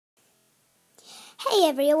Hey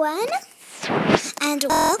everyone, and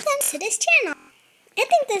welcome to this channel. I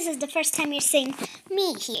think this is the first time you're seeing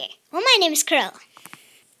me here. Well, my name is Curl.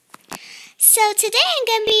 So today I'm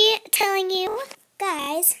going to be telling you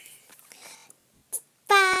guys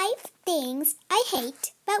 5 things I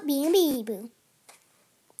hate about being a Beenie Boo.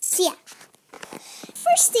 So yeah,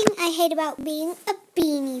 first thing I hate about being a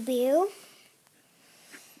Beenie Boo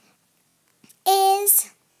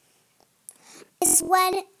is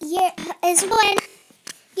when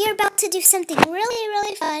you're about to do something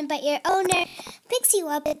really fun, but your owner picks you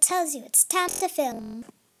up and tells you it's time to film.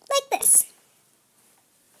 Like this.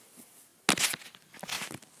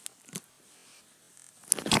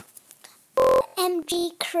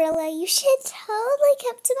 OMG, Krilla, you should totally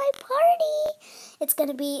come to my party. It's going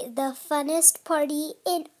to be the funnest party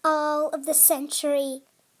in all of the century.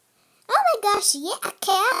 Oh my gosh, yeah,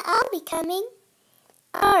 Cat, I'll be coming.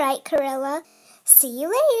 Alright, Krilla, see you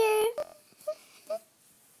later.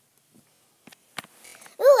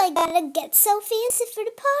 Ooh, I gotta get so fancy for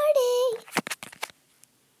the party.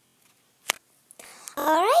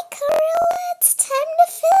 Alright, Krilla, it's time to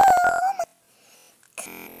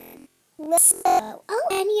film. Let's go. Oh,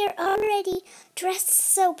 and you're already dressed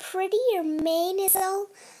so pretty. Your mane is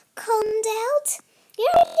all combed out.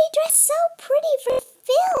 You're already dressed so pretty for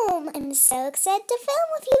film. I'm so excited to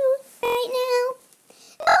film with you right now.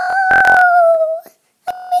 Oh,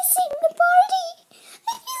 I'm missing the party.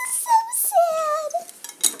 I feel so sad.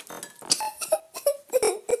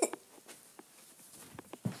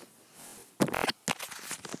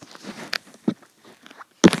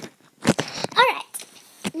 Alright,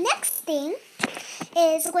 next thing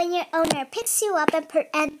is when your owner picks you up and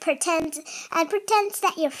pretends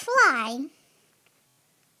that you're flying.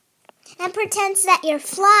 And pretends that you're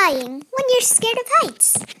flying when you're scared of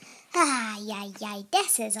heights. Ay,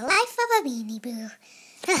 this is the life of a Beenie Boo.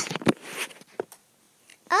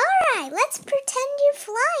 Alright, let's pretend you're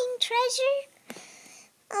flying, treasure.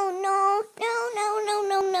 Oh no. No!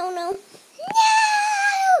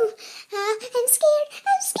 I'm scared.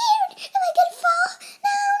 Am I gonna fall?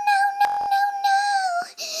 No.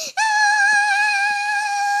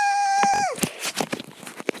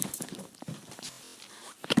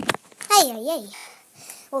 Ay.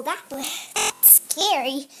 Well, that was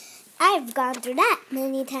scary. I've gone through that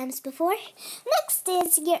many times before. Next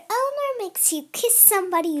is your owner makes you kiss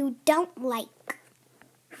somebody you don't like.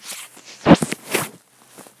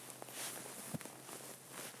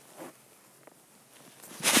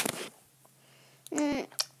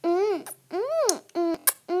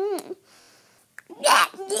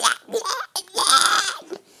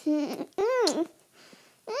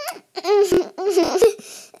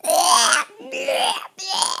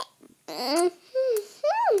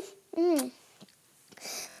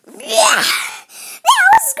 That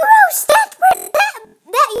was gross.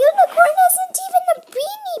 That unicorn isn't even a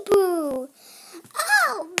Beenie Boo.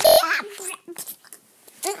 Oh,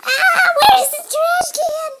 where's the trash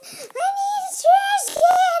can? I need a trash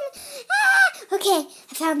can. Okay,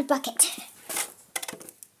 I found a bucket.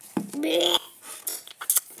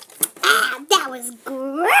 That was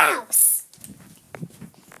gross.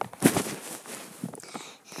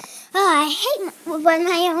 Oh, I hate when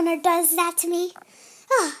my owner does that to me.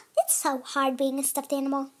 Oh, it's so hard being a stuffed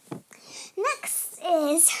animal. Next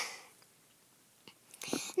is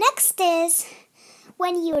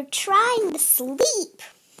when you're trying to sleep.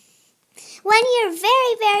 When you're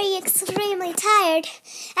very extremely tired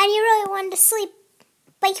and you really want to sleep,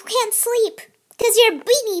 but you can't sleep because you're a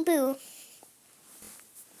Beenie Boo.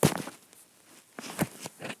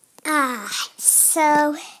 I'm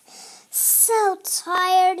so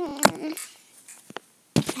tired.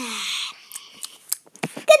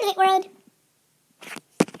 Good night, world.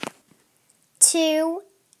 2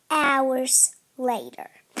 hours later.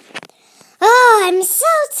 Oh, I'm so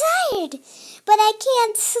tired, but I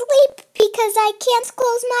can't sleep because I can't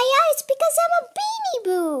close my eyes because I'm a Beenie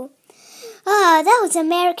Boo. Oh, those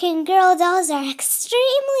American Girl dolls are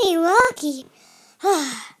extremely lucky.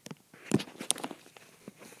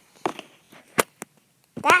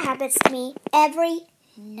 That happens to me every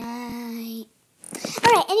night.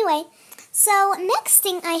 Alright, anyway, so next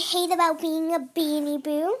thing I hate about being a Beenie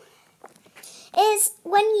Boo is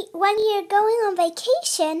when you're going on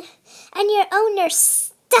vacation and your owner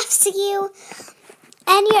stuffs you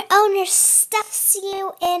in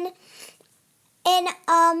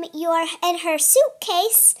her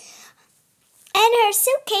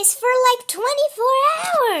suitcase for like 24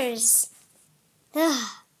 hours. Ugh,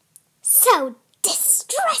 so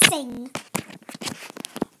distressing.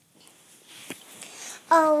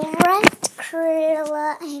 Alright,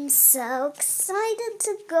 Krilla, I'm so excited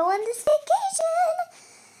to go on this vacation.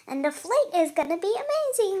 And the flight is going to be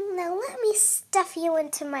amazing. Now let me stuff you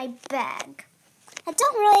into my bag. I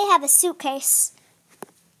don't really have a suitcase.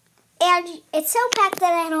 And it's so packed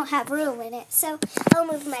that I don't have room in it. So I'll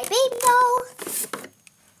move my baby doll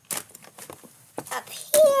up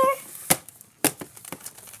here.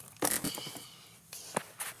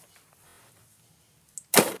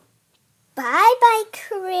 Bye-bye,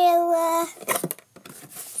 Krilla.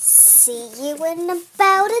 See you in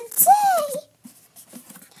about a day.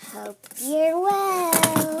 Hope you're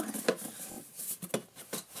well.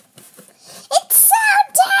 It's so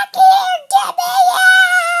dark here! Get me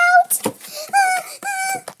out!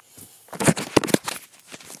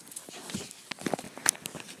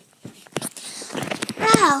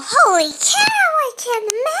 Oh, holy cow! I can't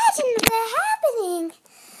imagine that happening.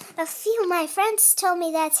 A few of my friends told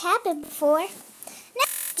me that's happened before.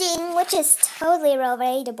 Nesting, which is totally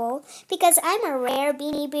relatable, because I'm a rare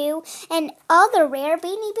Beanie Boo, and all the rare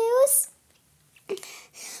Beanie Boos,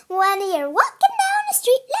 when you're walking down the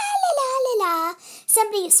street, la la la la la,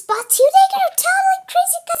 somebody spots you, they go totally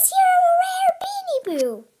crazy because you're a rare Beanie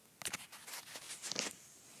Boo.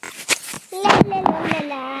 La la la la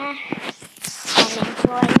la. I'm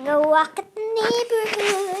enjoying a walk at the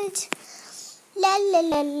neighborhood. La la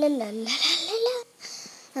la la la la la la.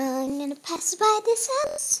 I'm gonna pass by this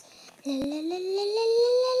house. La la la la la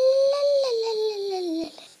la la la la la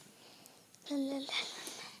la la la.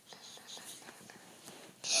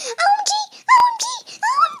 OMG! OMG!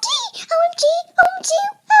 OMG! OMG! OMG!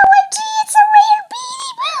 OMG! It's a rare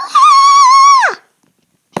Beanie Boo! Ah!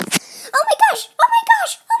 Oh my gosh! Oh my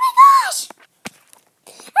gosh! Oh my gosh!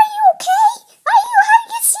 Are you okay? Are you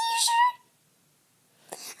having a seizure?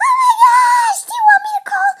 Oh my gosh! Do you want me to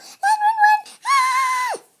call 911?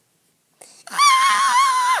 Ah!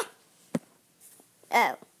 Ah!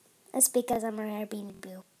 Oh, that's because I'm a rare Beanie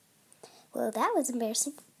Boo. Well, that was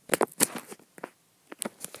embarrassing.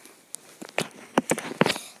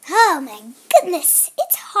 Oh my goodness,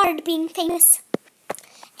 it's hard being famous.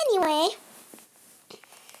 Anyway,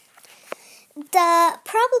 the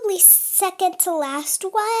probably second to last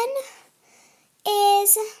one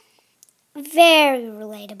is very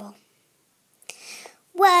relatable.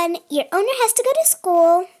 When your owner has to go to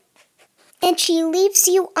school and she leaves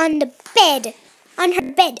you on the bed, on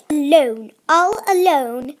her bed alone, all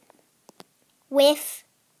alone, with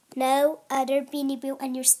no other Beanie Boo,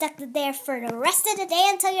 and you're stuck there for the rest of the day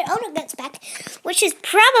until your owner gets back, which is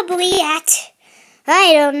probably at,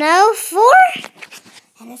 I don't know, 4?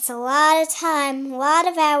 And it's a lot of time, a lot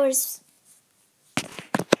of hours. Beep,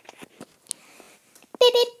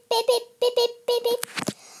 beep, beep, beep, beep, beep, beep, beep.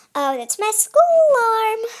 Oh, that's my school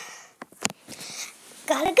alarm.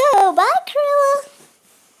 Gotta go. Bye, Krilla.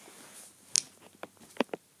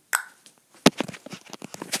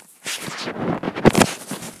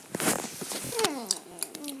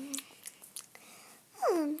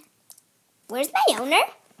 Where's my owner?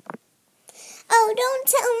 Oh, don't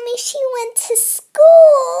tell me she went to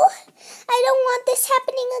school. I don't want this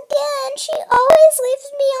happening again. She always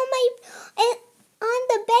leaves me on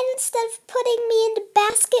the bed instead of putting me in the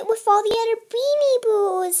basket with all the other Beanie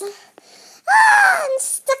Boos. Ah, I'm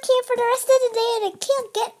stuck here for the rest of the day and I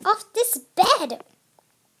can't get off this bed.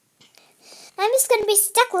 I'm just going to be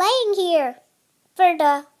stuck laying here for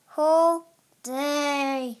the whole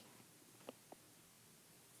day.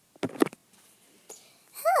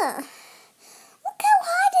 Huh. Look how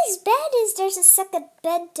high this bed is. There's a second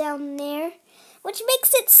bed down there, which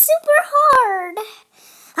makes it super hard.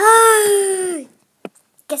 Ah,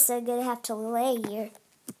 guess I'm going to have to lay here.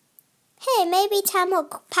 Hey, maybe time will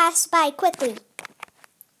pass by quickly.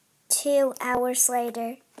 2 hours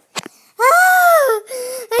later. Ah,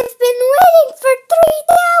 I've been waiting for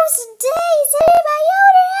 3,000 days and my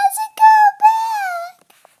owner hasn't come back.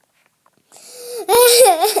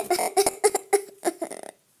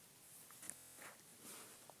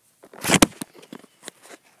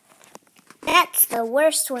 That's the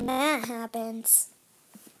worst when that happens.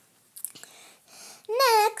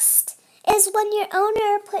 Next is when your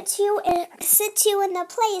owner sits you in a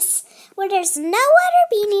place where there's no other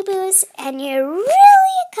Beanie Boos and you're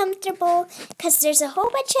really comfortable because there's a whole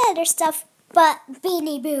bunch of other stuff but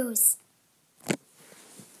Beanie Boos.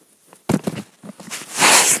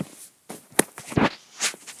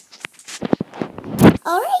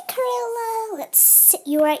 Alright, Krilla, let's sit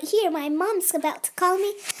you right here. My mom's about to call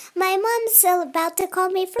me. My mom's about to call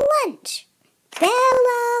me for lunch.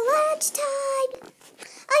 Bella, lunchtime.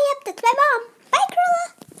 Oh, yep, that's my mom. Bye, Krilla.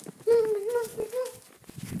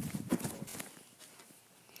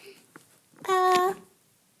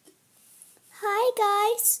 Hi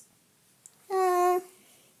guys.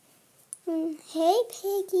 Hey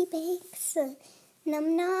Piggy Bakes.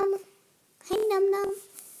 Num num. Hey Num Num.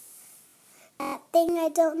 That thing I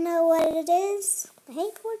don't know what it is.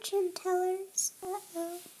 Hey fortune tellers.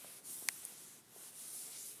 Uh-oh.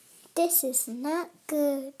 This is not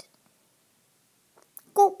good.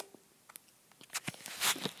 Gulp.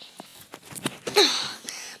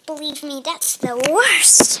 Believe me, that's the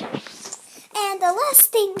worst. And the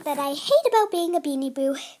last thing that I hate about being a Beanie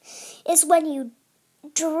Boo is when you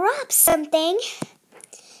drop something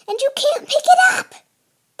and you can't pick it up.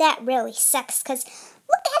 That really sucks because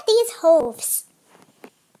look at these hooves.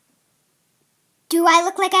 Do I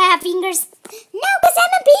look like I have fingers? No, because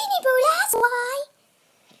I'm a Beanie Boo, that's why.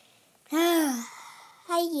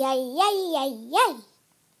 Ay, ay, ay, ay, ay.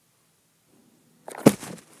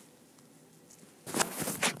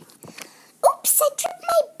 Oops, I tripped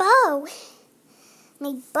my bow.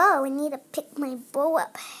 I need to pick my bow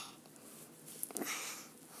up.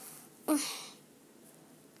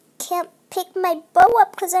 Can't pick my bow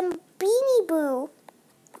up because I'm a Beanie Boo.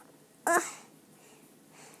 I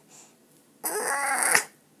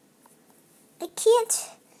can't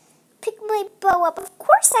pick my bow up. Of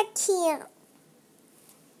course I can't.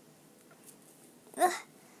 I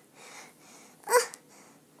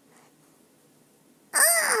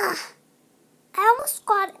almost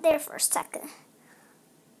got it there for a second.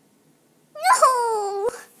 No!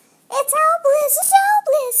 It's hopeless! It's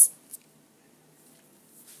hopeless!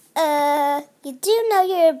 You do know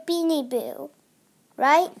you're a Beanie Boo,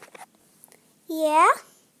 right? Yeah?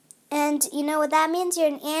 And you know what that means? You're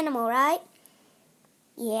an animal, right?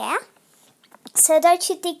 Yeah? So don't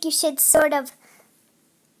you think you should sort of...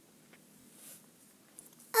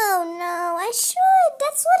 Oh no, I should.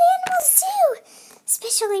 That's what animals do.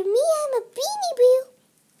 Especially me, I'm a Beanie Boo.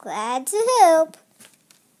 Glad to help.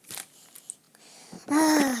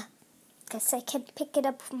 Guess I can pick it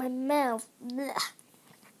up with my mouth. Ugh.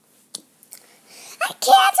 I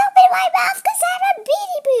can't open my mouth because I'm a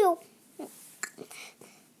Beanie Boo.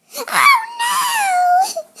 Oh no!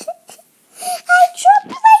 I dropped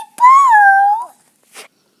my bow!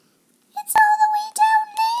 It's all the way down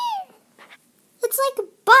there. It's like a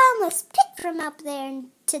bottomless pit from up there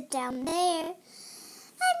to down there.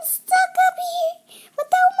 I'm stuck up here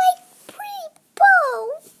without my pretty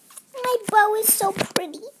bow. My bow is so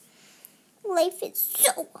pretty. Life is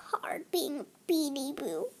so hard being a Beanie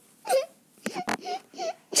Boo.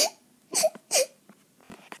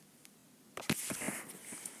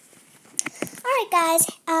 Alright guys,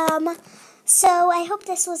 so I hope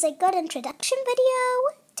this was a good introduction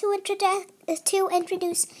video to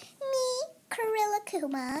introduce me, Gorilla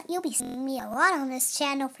Kuma. You'll be seeing me a lot on this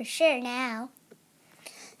channel for sure now.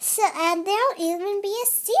 So, and there'll even be a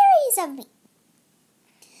series of me.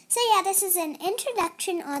 So yeah, this is an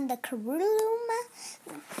introduction on the Gorilla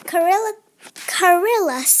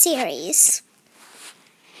series.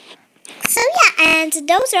 So yeah, and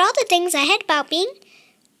those are all the things I had about being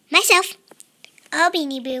myself, a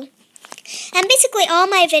Beanie Boo. And basically all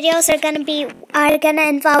my videos are gonna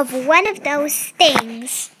involve one of those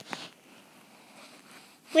things.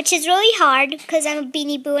 Which is really hard because I'm a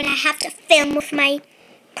Beanie Boo and I have to film with my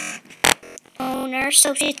owner,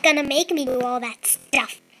 so she's gonna make me do all that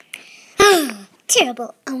stuff.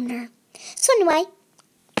 Terrible owner. So anyway,